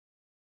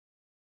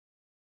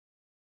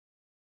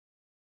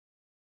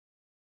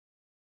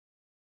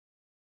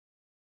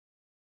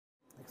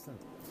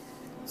Excellent.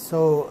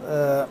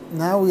 So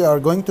now we are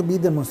going to be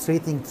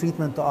demonstrating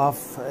treatment of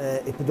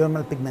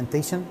epidermal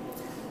pigmentation.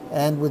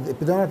 And with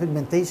epidermal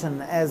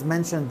pigmentation, as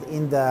mentioned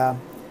in the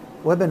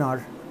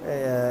webinar,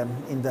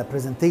 in the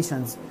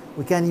presentations,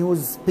 we can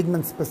use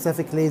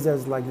pigment-specific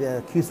lasers like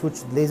the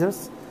Q-switched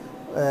lasers.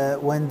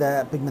 When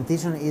the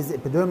pigmentation is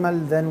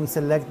epidermal, then we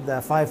select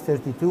the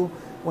 532.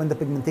 When the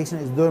pigmentation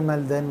is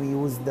dermal, then we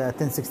use the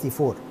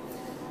 1064.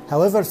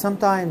 However,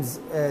 sometimes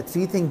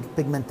treating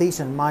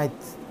pigmentation might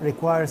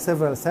require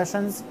several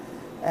sessions,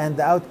 and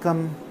the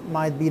outcome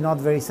might be not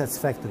very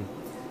satisfactory.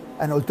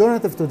 An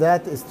alternative to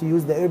that is to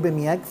use the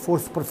Epidermal for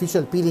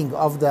superficial peeling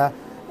of the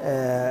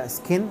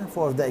skin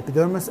for the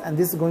epidermis, and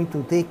this is going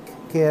to take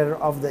care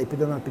of the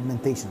epidermal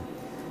pigmentation.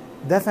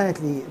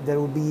 Definitely, there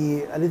will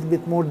be a little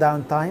bit more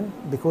downtime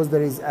because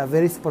there is a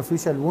very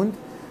superficial wound,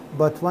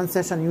 but one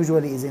session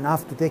usually is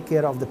enough to take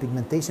care of the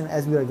pigmentation,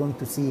 as we are going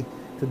to see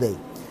today.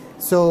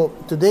 So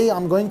today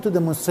I'm going to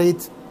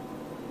demonstrate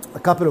a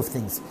couple of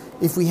things.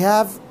 If we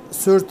have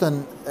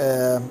certain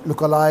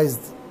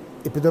localized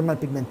epidermal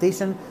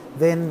pigmentation,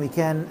 then we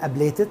can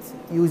ablate it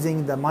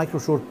using the micro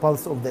short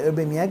pulse of the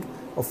Epidermal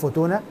of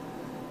Photona.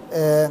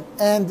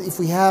 And if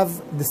we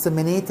have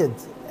disseminated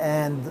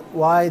and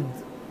wide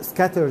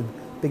scattered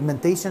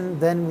pigmentation,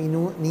 then we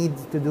need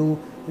to do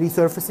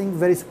resurfacing,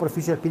 very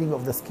superficial peeling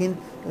of the skin,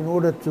 in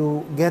order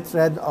to get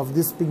rid of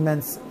these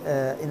pigments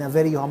in a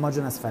very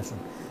homogeneous fashion.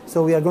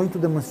 So we are going to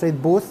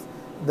demonstrate both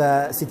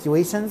the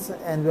situations,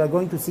 and we are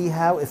going to see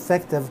how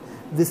effective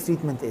this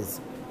treatment is.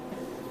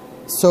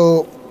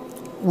 So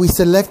we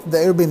select the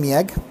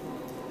Epidermal,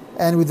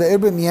 and with the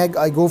Epidermal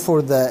I go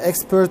for the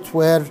expert,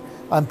 where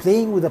I'm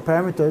playing with the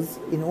parameters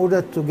in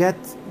order to get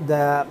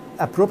the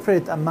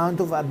appropriate amount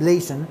of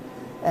ablation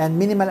and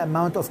minimal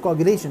amount of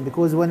coagulation,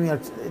 because when we are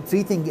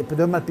treating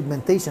epidermal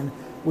pigmentation,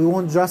 we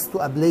want just to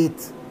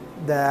ablate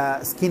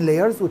the skin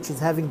layers, which is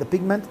having the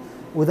pigment,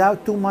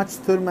 without too much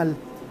thermal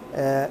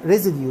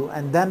residue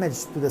and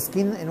damage to the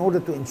skin, in order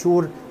to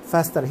ensure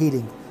faster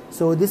healing.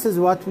 So this is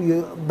what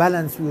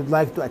balance we would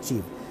like to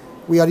achieve.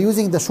 We are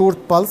using the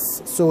short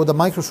pulse, so the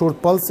micro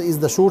short pulse is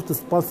the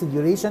shortest pulse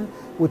duration,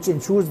 which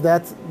ensures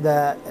that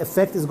the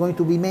effect is going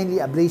to be mainly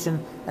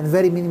ablation and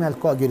very minimal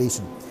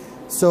coagulation.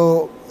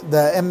 So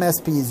the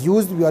MSP is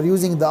used. We are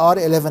using the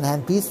R11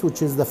 handpiece,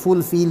 which is the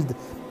full field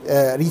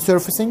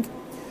resurfacing,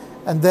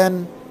 and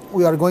then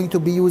we are going to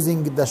be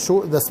using the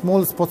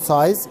small spot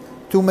size,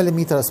 2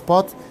 millimeter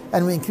spot,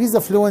 and we increase the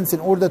fluence in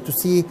order to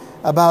see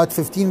about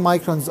 15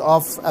 microns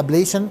of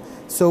ablation.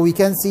 So we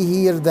can see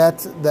here that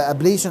the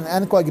ablation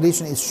and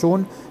coagulation is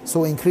shown,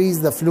 so increase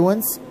the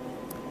fluence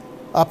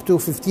up to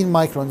 15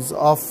 microns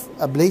of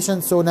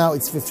ablation. So now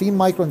it's 15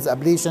 microns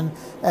ablation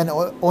and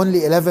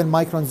only 11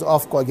 microns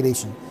of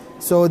coagulation.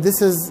 So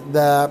this is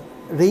the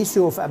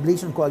ratio of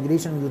ablation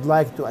coagulation we would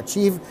like to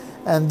achieve,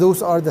 and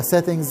those are the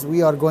settings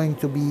we are going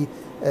to be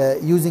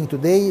using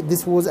today.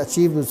 This was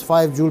achieved with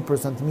 5 joule per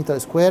centimeter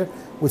square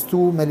with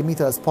 2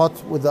 millimeter spot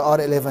with the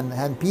R11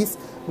 handpiece.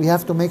 We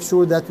have to make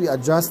sure that we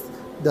adjust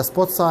the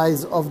spot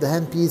size of the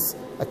handpiece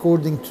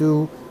according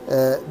to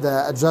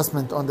the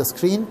adjustment on the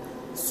screen.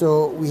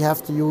 So we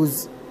have to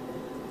use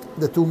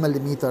the 2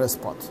 millimeter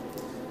spot.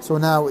 So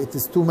now it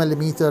is 2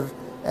 millimeter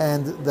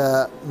and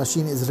the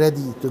machine is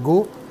ready to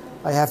go.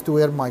 I have to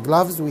wear my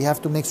gloves. We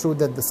have to make sure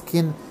that the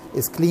skin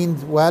is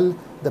cleaned well.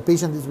 The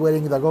patient is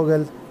wearing the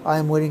goggle. I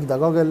am wearing the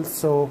goggle.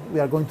 So we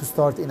are going to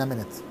start in a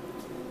minute.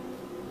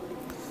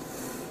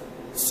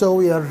 So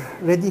we are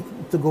ready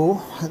to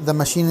go. The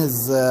machine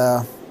is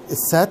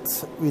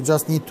set. We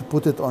just need to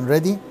put it on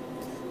ready.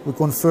 We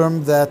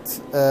confirm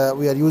that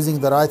we are using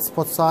the right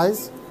spot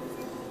size.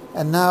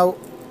 And now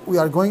we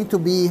are going to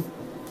be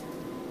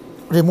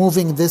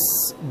removing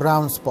this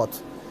brown spot.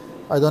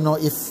 I don't know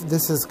if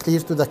this is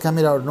clear to the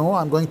camera or no.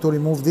 I'm going to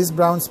remove this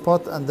brown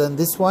spot and then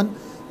this one,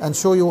 and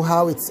show you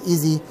how it's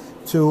easy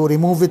to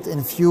remove it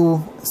in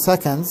few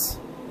seconds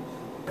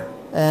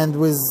and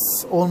with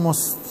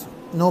almost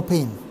no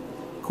pain.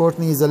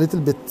 Courtney is a little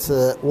bit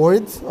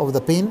worried of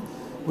the pain.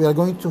 We are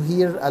going to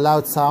hear a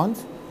loud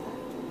sound,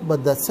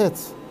 but that's it.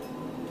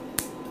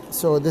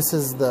 So this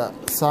is the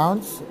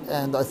sound,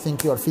 and I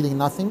think you are feeling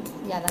nothing.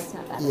 Yeah, that's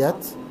not bad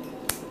yet.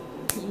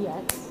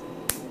 Yet.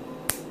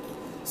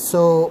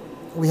 So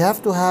we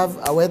have to have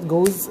a wet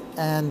gauze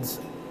and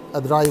a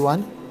dry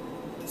one.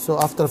 So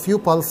after a few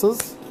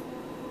pulses,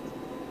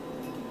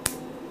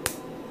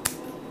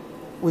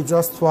 we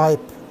just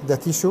wipe the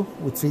tissue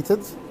we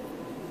treated,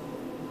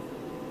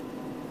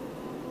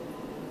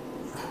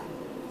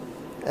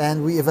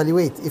 and we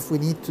evaluate if we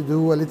need to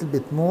do a little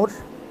bit more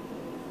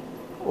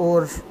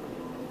or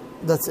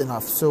that's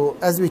enough. So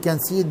as we can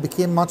see, it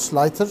became much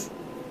lighter,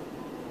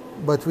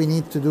 but we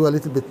need to do a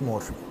little bit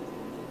more.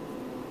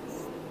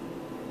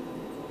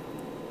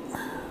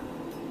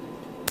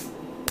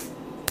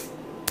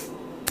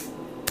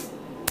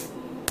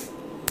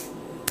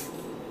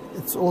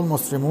 It's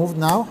almost removed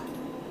now.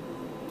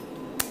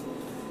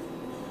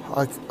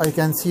 I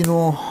can see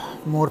no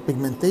more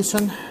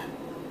pigmentation.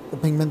 The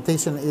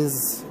pigmentation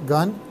is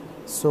gone.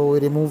 So we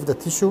remove the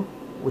tissue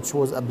which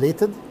was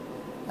ablated,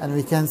 and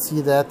we can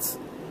see that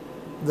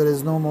there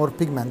is no more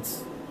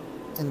pigment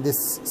in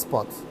this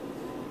spot.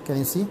 Can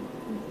you see?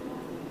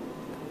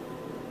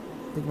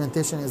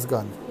 Pigmentation is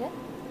gone. Yeah.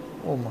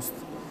 Almost.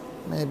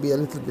 Maybe a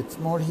little bit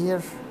more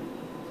here.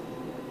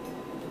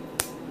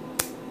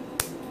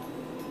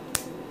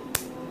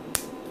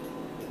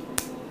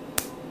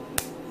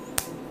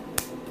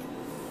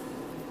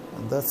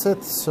 And that's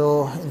it.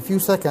 So in a few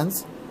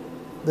seconds,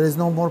 there is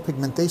no more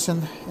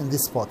pigmentation in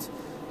this spot.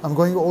 I'm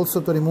going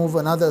also to remove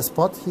another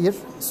spot here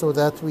so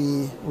that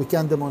we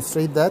can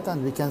demonstrate that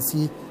and we can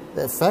see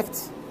the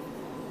effect.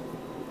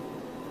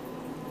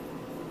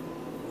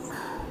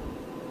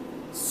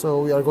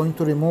 So we are going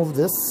to remove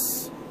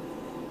this.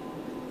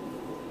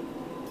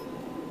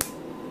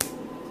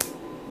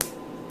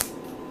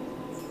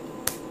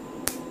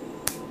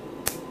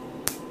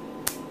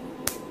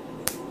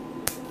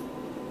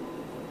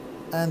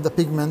 And the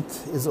pigment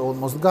is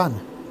almost gone.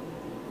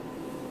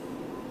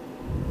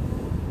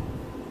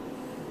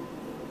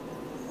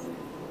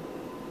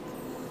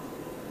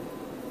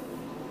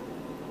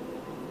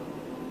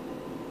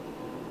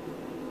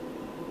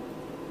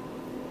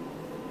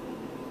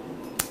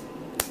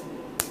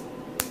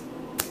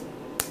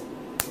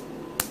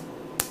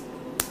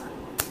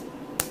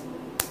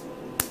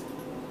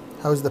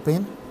 How's the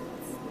pain?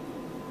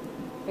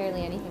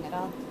 Barely anything at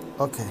all.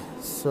 Okay,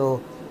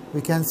 so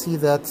we can see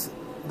that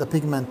the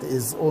pigment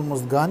is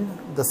almost gone.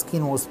 The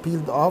skin was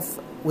peeled off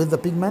with the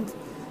pigment,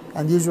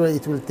 and usually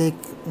it will take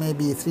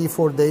maybe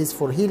 3-4 days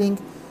for healing,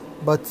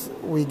 but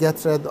we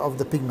get rid of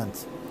the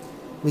pigment.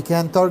 We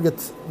can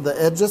target the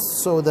edges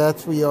so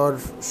that we are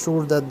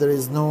sure that there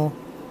is no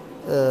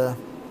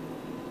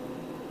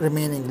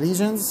remaining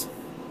lesions.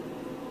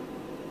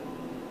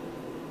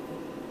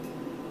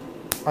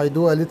 I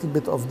do a little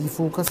bit of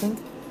defocusing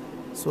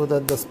so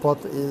that the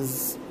spot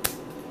is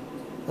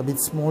a bit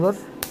smaller,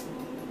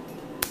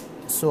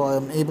 so I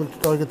am able to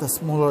target a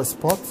smaller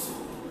spot.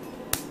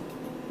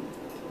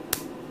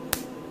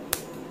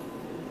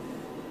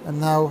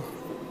 And now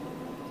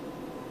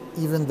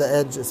even the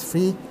edge is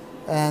free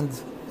and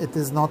it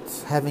is not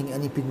having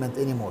any pigment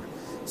anymore.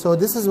 So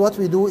this is what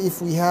we do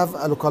if we have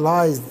a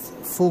localized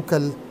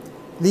focal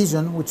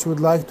lesion which we would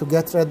like to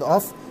get rid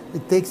of.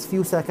 It takes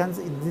few seconds.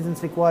 It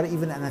didn't require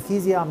even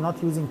anesthesia. I'm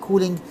not using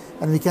cooling,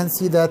 and we can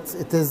see that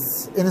it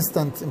is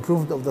instant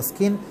improvement of the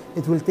skin.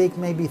 It will take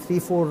maybe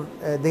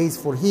 3-4 days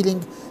for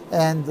healing,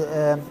 and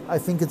I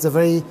think it's a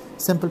very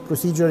simple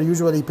procedure.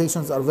 Usually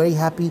patients are very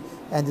happy,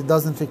 and it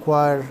doesn't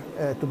require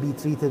to be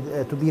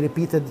treated, to be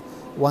repeated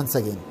once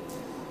again.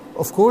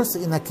 Of course,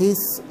 in a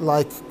case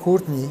like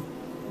Courtney,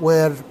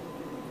 where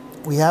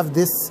we have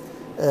this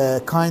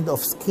kind of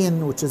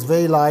skin which is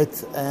very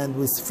light and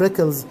with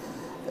freckles,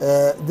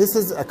 this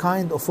is a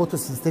kind of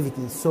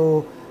photosensitivity.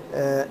 So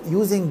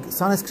using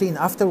sunscreen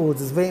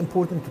afterwards is very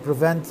important to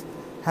prevent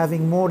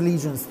having more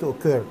lesions to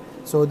occur.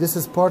 So this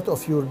is part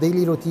of your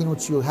daily routine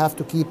which you have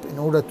to keep in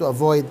order to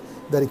avoid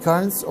the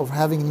recurrence of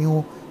having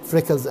new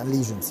freckles and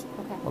lesions.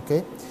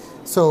 Okay?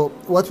 So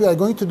what we are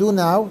going to do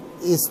now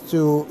is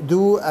to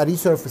do a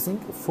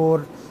resurfacing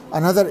for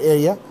another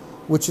area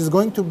which is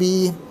going to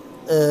be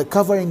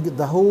covering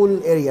the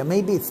whole area.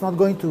 Maybe it's not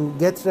going to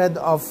get rid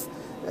of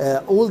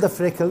all the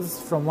freckles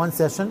from one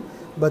session,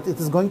 but it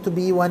is going to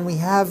be when we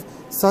have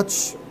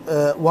such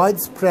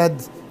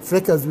widespread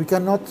freckles, we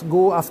cannot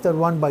go after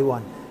one by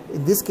one.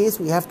 In this case,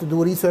 we have to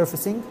do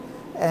resurfacing,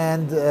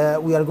 and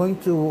we are going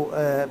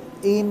to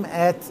aim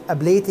at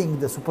ablating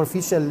the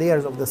superficial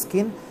layers of the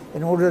skin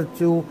in order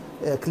to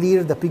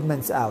clear the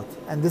pigments out.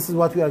 And this is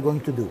what we are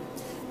going to do.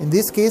 In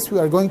this case, we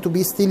are going to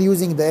be still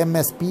using the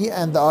MSP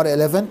and the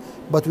R11,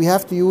 but we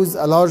have to use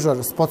a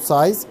larger spot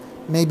size,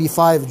 maybe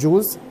 5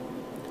 joules.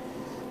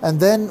 And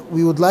then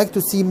we would like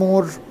to see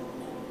more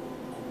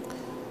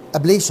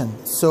ablation.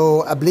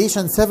 So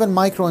ablation 7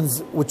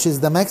 microns, which is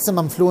the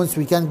maximum fluence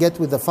we can get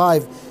with the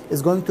 5,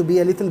 is going to be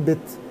a little bit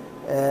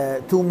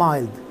too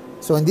mild.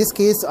 So in this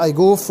case, I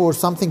go for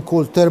something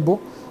called turbo,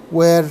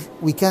 where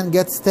we can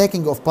get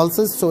stacking of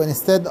pulses. So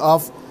instead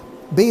of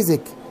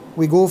basic,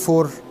 we go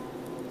for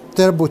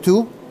turbo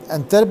 2,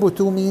 and turbo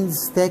 2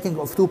 means stacking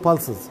of 2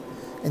 pulses.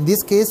 In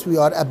this case, we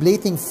are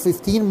ablating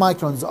 15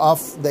 microns of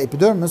the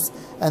epidermis,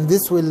 and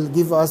this will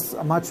give us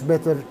a much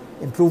better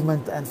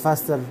improvement and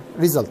faster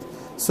result.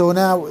 So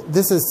now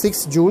this is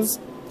 6 joules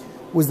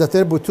with the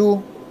turbo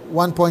 2,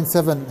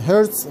 1.7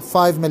 hertz,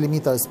 5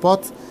 millimeter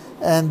spot,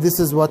 and this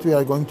is what we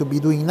are going to be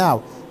doing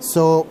now.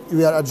 So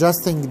we are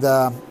adjusting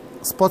the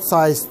spot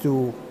size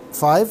to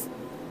 5.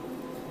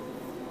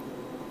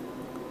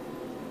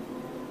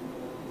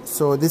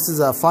 So this is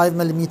a 5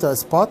 millimeter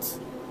spot.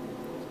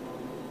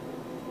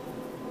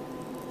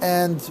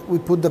 And we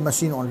put the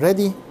machine on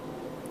ready.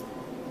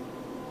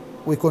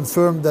 We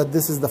confirm that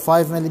this is the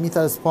 5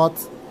 millimeter spot,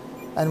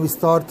 and we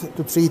start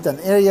to treat an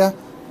area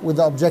with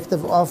the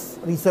objective of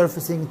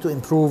resurfacing to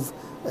improve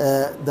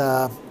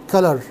the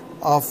color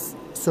of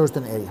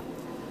certain area.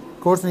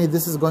 Courtney,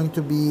 this is going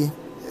to be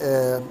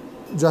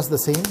just the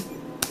same.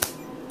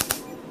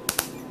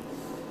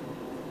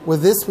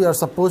 With this, we are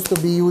supposed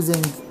to be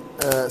using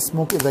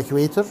smoke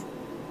evacuator.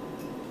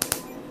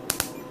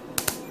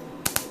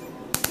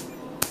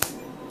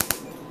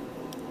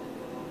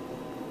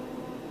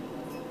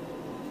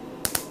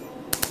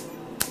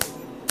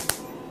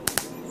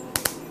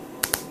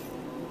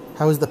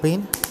 How is the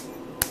pain?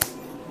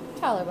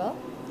 Tolerable.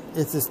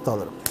 It is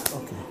tolerable.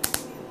 Okay.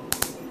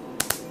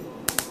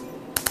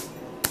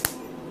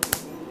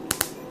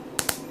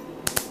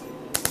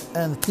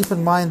 And keep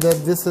in mind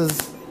that this is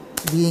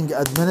being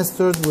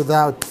administered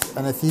without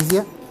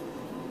anesthesia.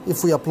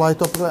 If we apply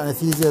topical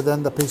anesthesia,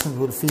 then the patient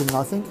will feel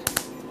nothing.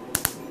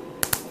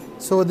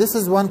 So this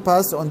is one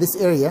pass on this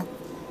area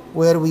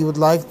where we would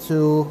like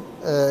to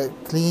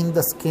clean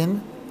the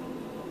skin.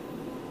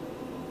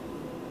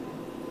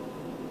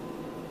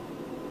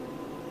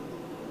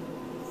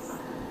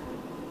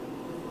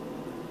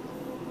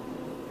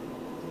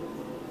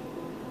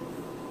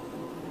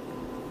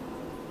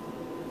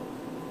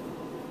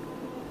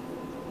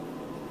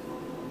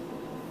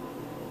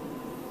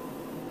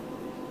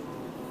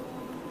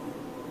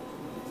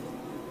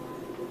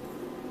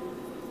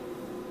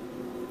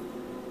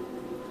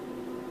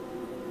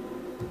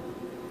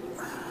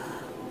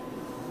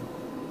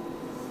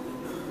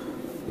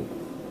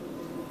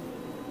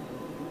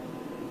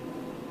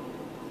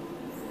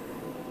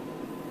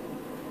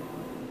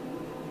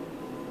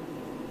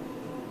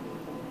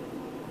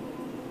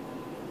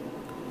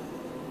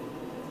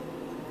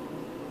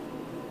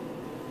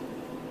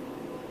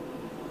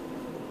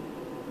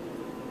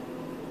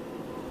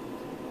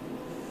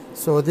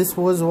 So this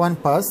was one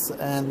pass,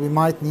 and we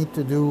might need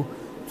to do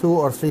 2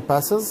 or 3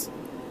 passes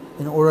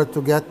in order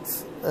to get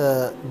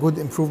good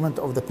improvement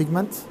of the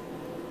pigment.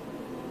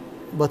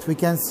 But we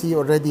can see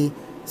already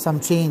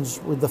some change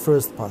with the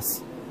first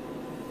pass.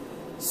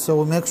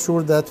 So we make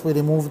sure that we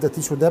remove the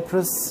tissue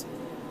debris.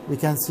 We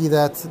can see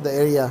that the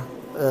area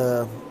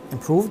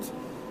improved.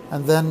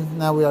 And then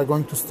now we are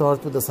going to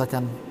start with the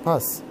second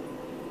pass.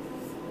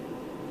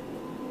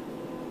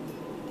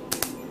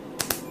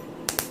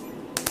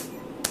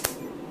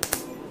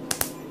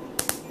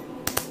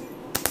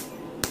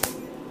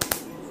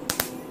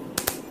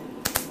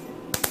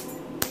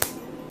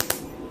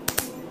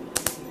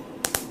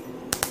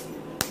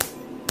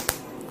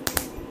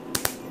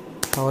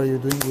 How are you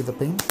doing with the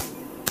pain?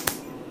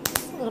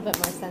 It's a little bit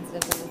more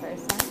sensitive than the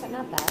first time, but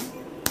not bad.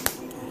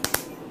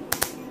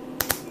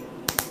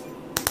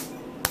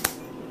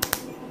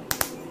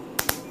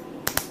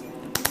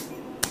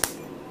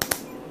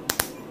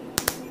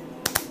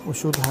 We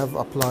should have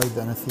applied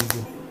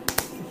anesthesia.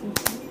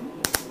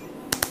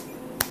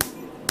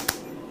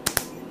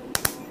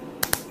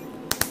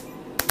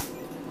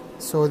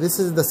 So this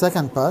is the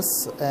second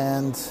pass,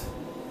 and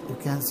you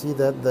can see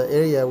that the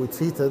area we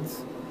treated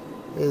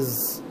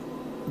is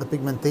the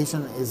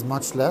pigmentation is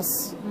much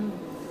less.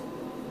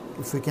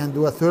 If we can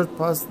do a third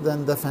pass,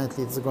 then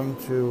definitely it's going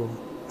to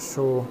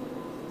show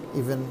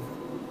even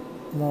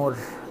more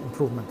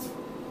improvement.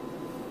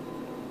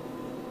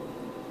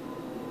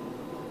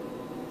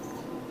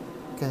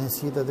 Can you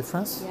see the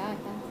difference? Yeah, I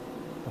can.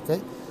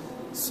 Okay.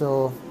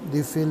 So do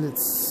you feel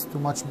it's too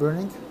much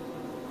burning?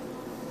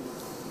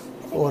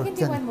 I think we can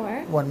do one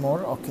more. One more?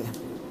 Okay.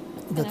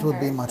 That would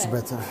be much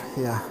better.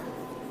 Yeah.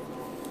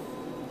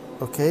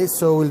 Okay,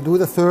 so we'll do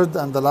the third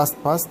and the last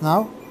pass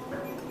now.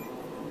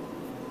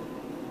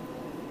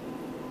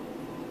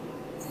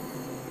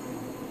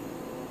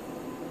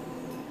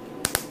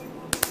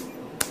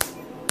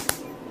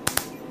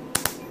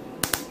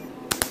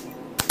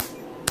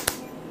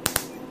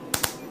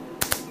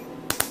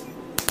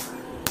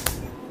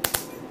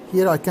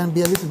 Here I can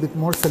be a little bit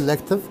more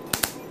selective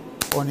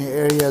on the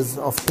areas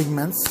of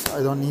pigments.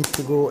 I don't need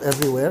to go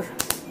everywhere.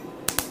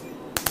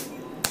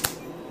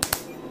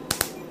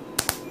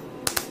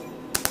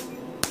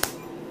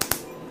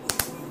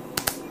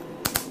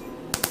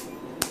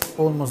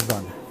 Almost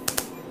done.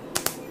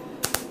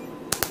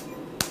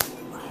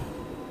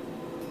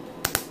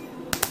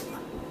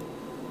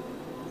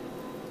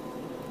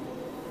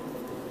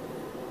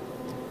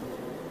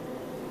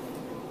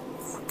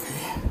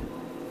 Okay.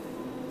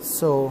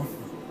 So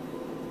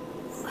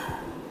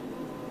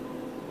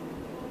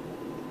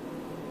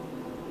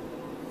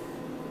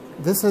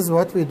this is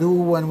what we do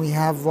when we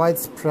have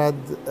widespread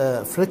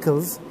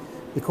freckles,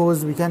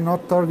 because we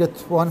cannot target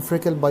one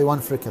freckle by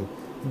one freckle.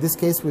 In this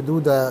case, we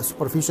do the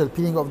superficial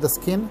peeling of the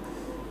skin,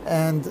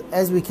 and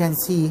as we can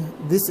see,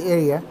 this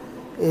area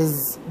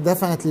is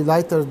definitely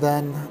lighter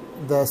than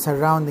the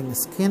surrounding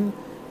skin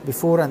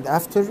before and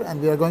after, and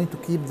we are going to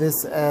keep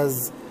this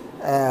as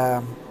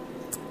a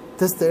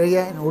test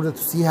area in order to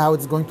see how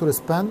it's going to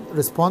respond.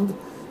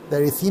 The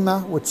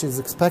erythema, which is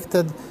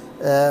expected,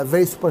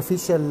 very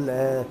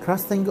superficial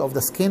crusting of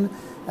the skin,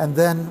 and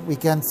then we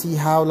can see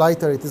how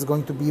lighter it is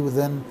going to be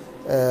within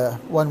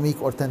 1 week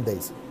or 10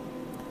 days.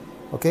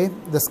 Okay,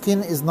 the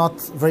skin is not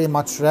very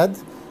much red.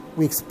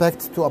 We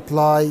expect to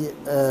apply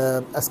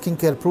a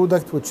skincare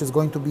product which is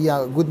going to be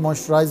a good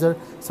moisturizer,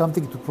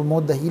 something to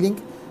promote the healing,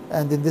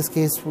 and in this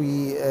case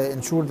we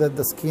ensure that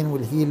the skin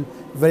will heal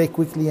very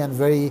quickly and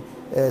very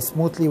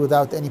smoothly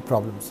without any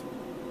problems.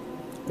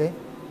 Okay.